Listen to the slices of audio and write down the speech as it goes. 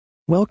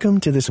Welcome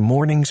to this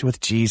Mornings with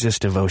Jesus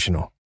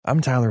devotional. I'm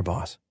Tyler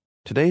Boss.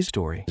 Today's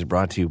story is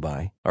brought to you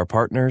by our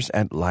partners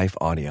at Life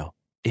Audio.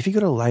 If you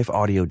go to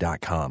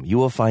lifeaudio.com, you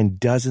will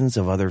find dozens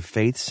of other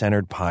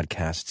faith-centered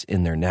podcasts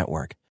in their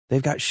network.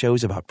 They've got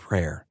shows about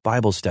prayer,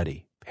 Bible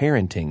study,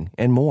 parenting,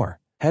 and more.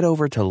 Head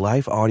over to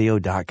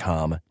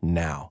lifeaudio.com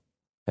now.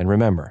 And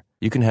remember,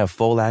 you can have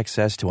full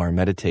access to our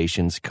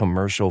meditations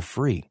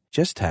commercial-free.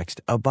 Just text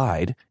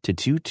ABIDE to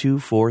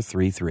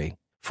 22433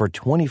 for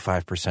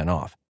 25%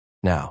 off.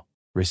 Now,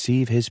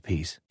 receive His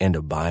peace and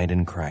abide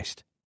in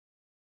Christ.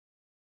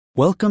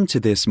 Welcome to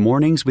this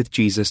Mornings with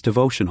Jesus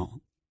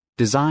devotional,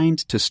 designed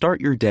to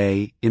start your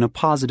day in a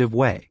positive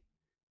way,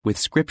 with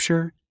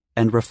scripture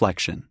and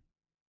reflection.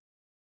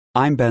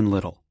 I'm Ben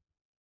Little.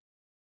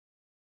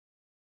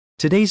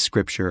 Today's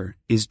scripture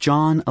is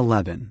John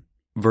 11,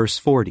 verse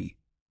 40,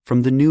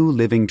 from the New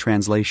Living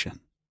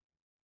Translation.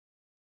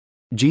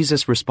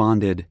 Jesus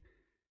responded,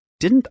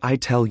 "Didn't I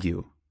tell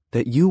you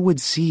that you would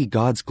see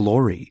God's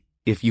glory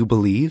if you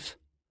believe?"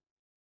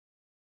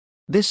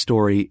 This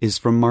story is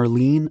from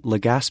Marlene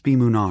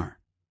Legaspi-Munar.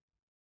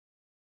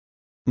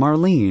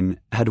 Marlene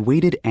had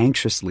waited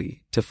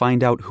anxiously to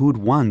find out who'd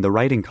won the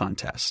writing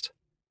contest.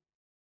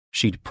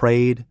 She'd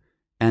prayed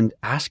and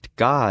asked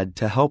God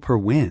to help her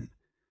win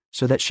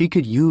so that she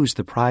could use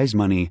the prize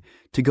money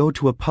to go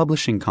to a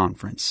publishing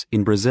conference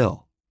in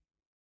Brazil.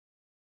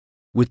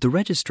 With the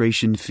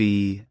registration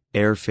fee,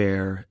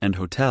 airfare, and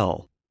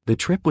hotel, the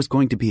trip was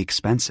going to be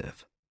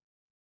expensive.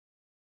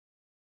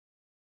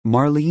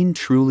 Marlene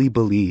truly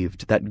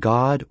believed that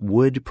God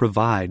would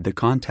provide the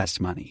contest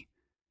money,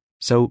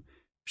 so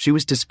she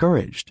was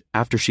discouraged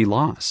after she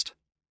lost.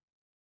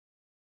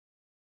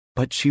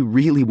 But she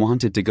really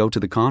wanted to go to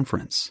the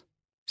conference,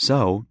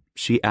 so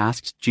she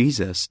asked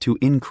Jesus to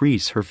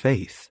increase her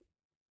faith.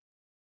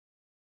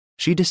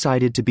 She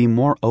decided to be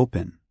more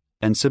open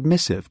and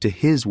submissive to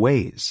His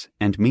ways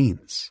and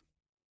means.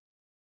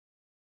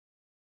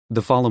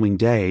 The following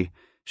day,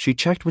 she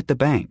checked with the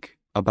bank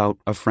about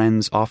a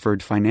friend's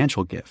offered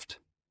financial gift.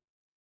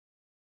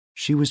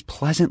 She was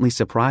pleasantly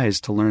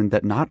surprised to learn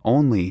that not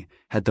only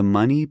had the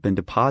money been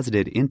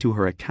deposited into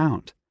her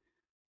account,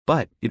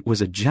 but it was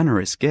a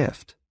generous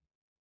gift.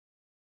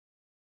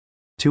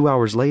 2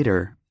 hours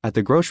later, at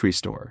the grocery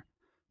store,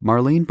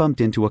 Marlene bumped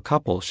into a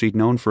couple she'd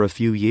known for a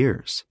few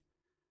years.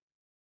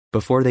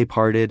 Before they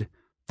parted,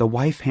 the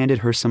wife handed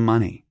her some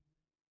money,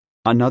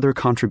 another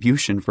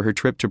contribution for her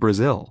trip to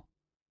Brazil.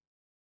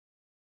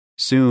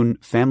 Soon,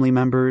 family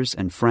members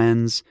and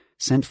friends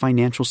sent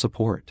financial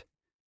support,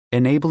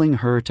 enabling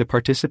her to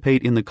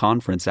participate in the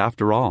conference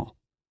after all.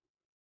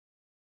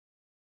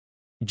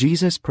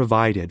 Jesus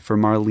provided for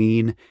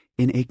Marlene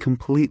in a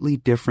completely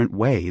different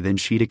way than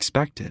she'd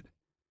expected,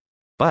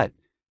 but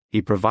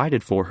He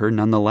provided for her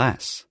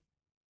nonetheless.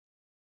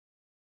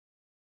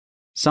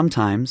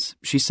 Sometimes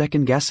she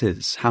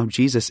second-guesses how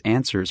Jesus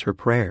answers her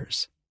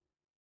prayers.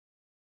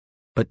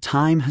 But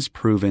time has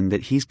proven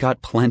that He's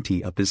got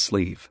plenty up His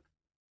sleeve.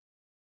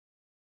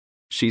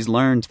 She's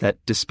learned that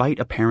despite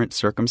apparent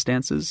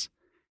circumstances,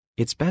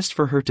 it's best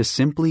for her to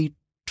simply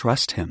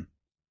trust Him.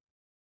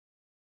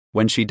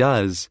 When she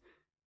does,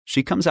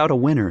 she comes out a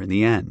winner in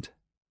the end.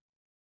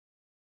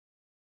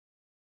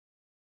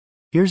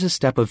 Here's a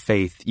step of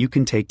faith you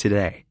can take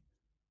today.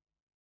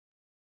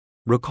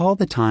 Recall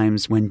the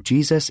times when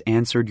Jesus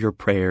answered your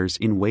prayers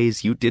in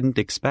ways you didn't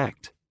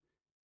expect.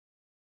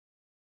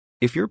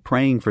 If you're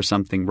praying for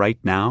something right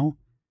now,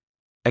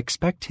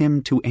 expect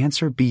Him to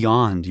answer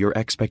beyond your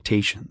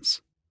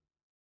expectations.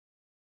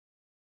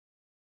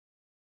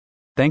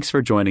 Thanks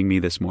for joining me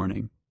this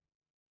morning.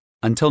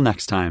 Until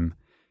next time,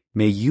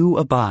 may you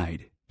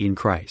abide in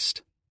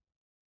Christ.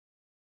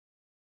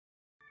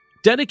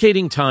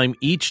 Dedicating time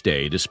each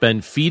day to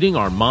spend feeding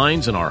our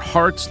minds and our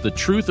hearts the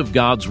truth of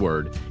God's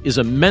Word is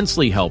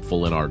immensely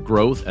helpful in our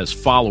growth as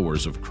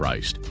followers of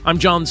Christ. I'm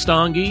John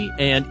Stange,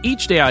 and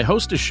each day I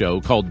host a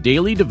show called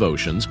Daily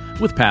Devotions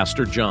with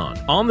Pastor John.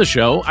 On the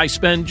show, I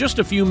spend just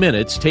a few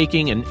minutes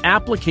taking an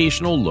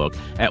applicational look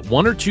at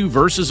one or two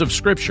verses of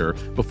Scripture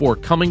before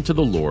coming to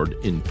the Lord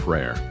in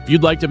prayer. If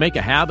you'd like to make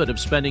a habit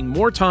of spending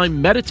more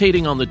time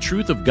meditating on the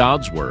truth of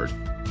God's Word,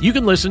 you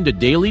can listen to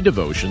Daily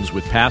Devotions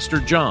with Pastor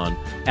John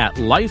at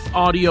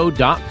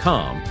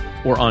lifeaudio.com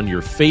or on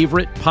your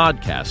favorite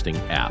podcasting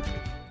app.